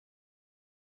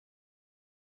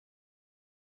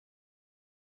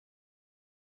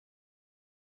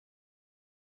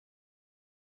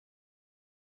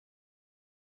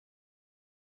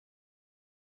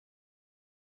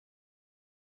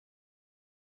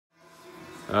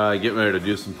Getting ready to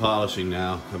do some polishing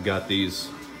now. I've got these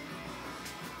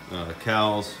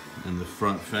cowls and the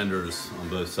front fenders on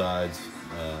both sides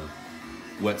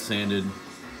wet sanded.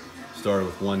 Started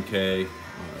with 1K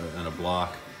and a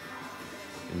block,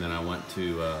 and then I went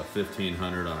to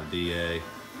 1500 on a DA,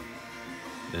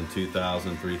 then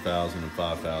 2000, 3000, and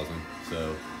 5000.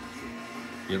 So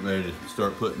getting ready to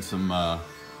start putting some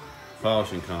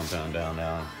polishing compound down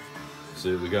now.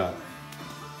 See what we got.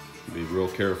 Be real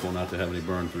careful not to have any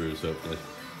burn throughs, hopefully.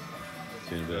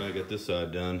 I got this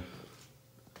side done,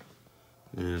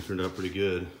 and it turned out pretty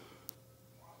good.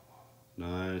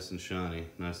 Nice and shiny,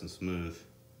 nice and smooth.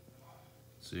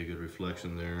 See a good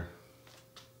reflection there.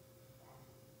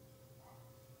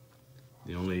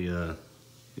 The only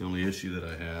issue that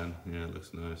I had, yeah, it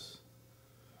looks nice.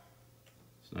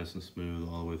 It's nice and smooth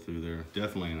all the way through there.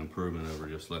 Definitely an improvement over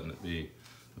just letting it be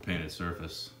a painted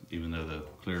surface, even though the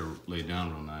clear laid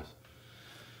down real nice.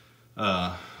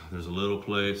 There's a little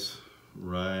place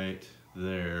right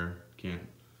there. Can't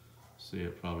see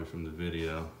it probably from the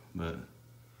video, but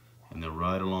and they're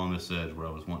right along this edge where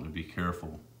I was wanting to be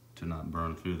careful to not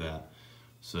burn through that.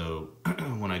 So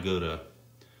when I go to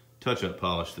touch-up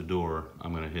polish the door,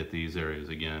 I'm going to hit these areas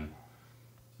again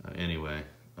anyway,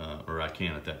 or I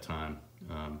can at that time,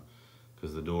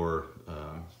 because the door,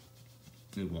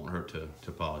 it won't hurt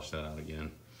to polish that out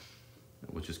again,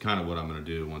 which is kind of what I'm going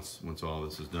to do once all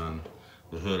this is done.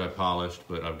 The hood I polished,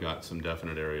 but I've got some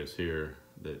definite areas here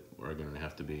that are going to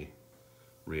have to be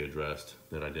readdressed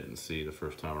that I didn't see the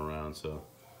first time around. So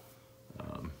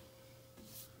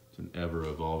it's an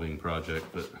ever-evolving project,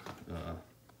 but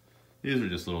these are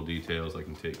just little details I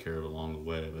can take care of along the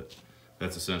way. But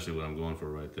that's essentially what I'm going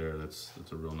for right there. That's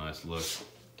a real nice look,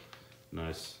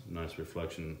 nice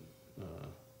reflection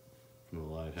from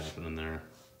the light happening there.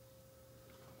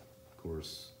 Of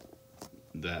course,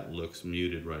 that looks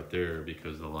muted right there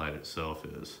because the light itself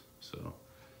is. So,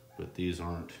 but these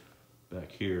aren't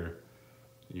back here.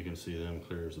 You can see them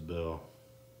clear as a bell.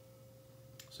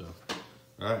 So,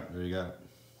 all right, there you got it.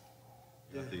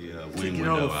 Got the wing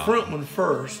window out. On the front one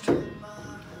first. We're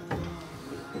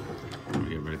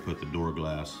getting ready to put the door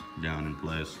glass down in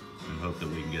place and hope that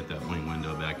we can get that wing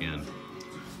window back in.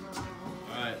 All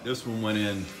right, this one went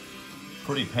in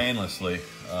pretty painlessly.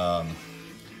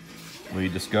 We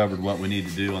discovered what we need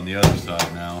to do on the other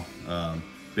side now.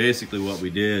 Basically what we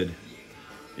did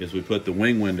is we put the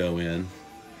wing window in,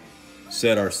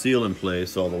 set our seal in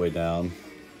place all the way down,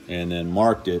 and then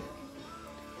marked it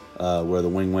where the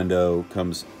wing window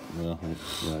comes, well,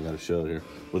 yeah, I gotta show it here.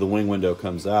 Where the wing window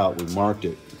comes out, we marked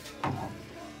it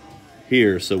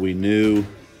here so we knew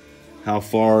how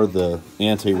far the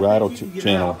anti-rattle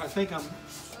channel. I think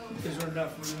is there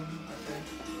enough room?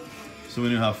 So we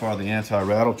knew how far the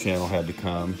anti-rattle channel had to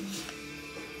come,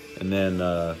 and then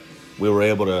we were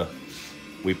able to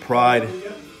pry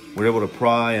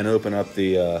and open up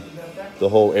the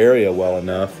whole area well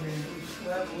enough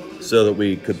so that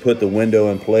we could put the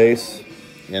window in place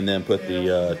and then put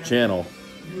the channel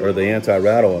or the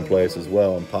anti-rattle in place as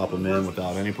well and pop them in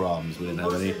without any problems. We didn't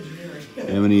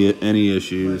have any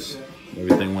issues.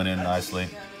 Everything went in nicely.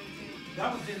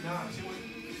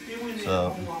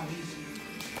 So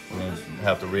we're going to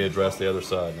have to readdress the other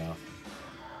side now.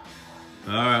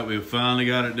 All right, we finally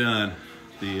got it done.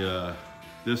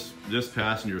 This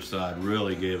passenger side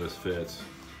really gave us fits,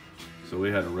 so we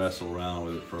had to wrestle around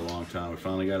with it for a long time. We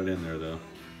finally got it in there though,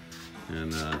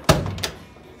 and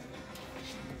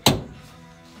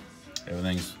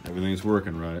everything's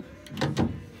working right.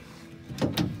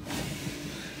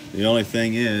 The only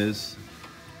thing is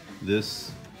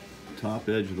this top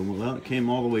edge of the, well, it came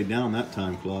all the way down that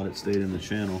time, Claude. It stayed in the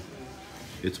channel.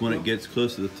 It's when it gets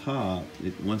close to the top,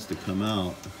 it wants to come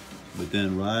out, but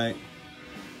then right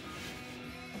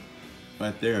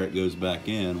there it goes back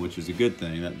in, which is a good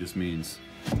thing. That just means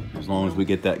as long as we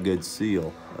get that good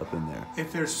seal up in there.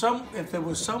 If there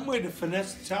was some way to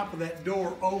finesse the top of that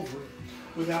door over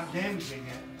without damaging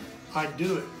it, I'd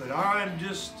do it. But I'm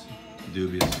just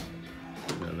dubious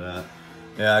about that.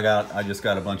 Yeah, I just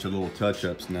got a bunch of little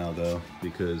touch-ups now though,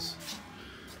 because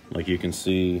like you can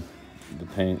see the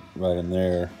paint right in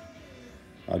there.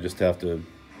 I'll just have to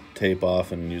tape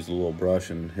off and use a little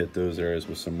brush and hit those areas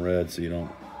with some red so you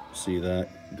don't see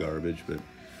that garbage. But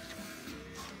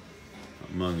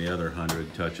among the other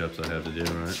 100 touch-ups I have to do,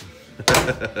 right?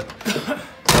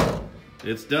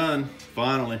 It's done,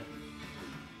 finally.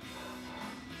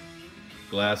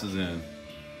 Glass is in.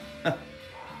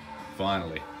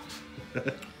 Finally.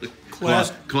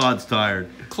 Claude's tired.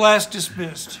 Class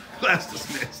dismissed. Class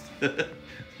dismissed.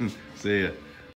 See ya.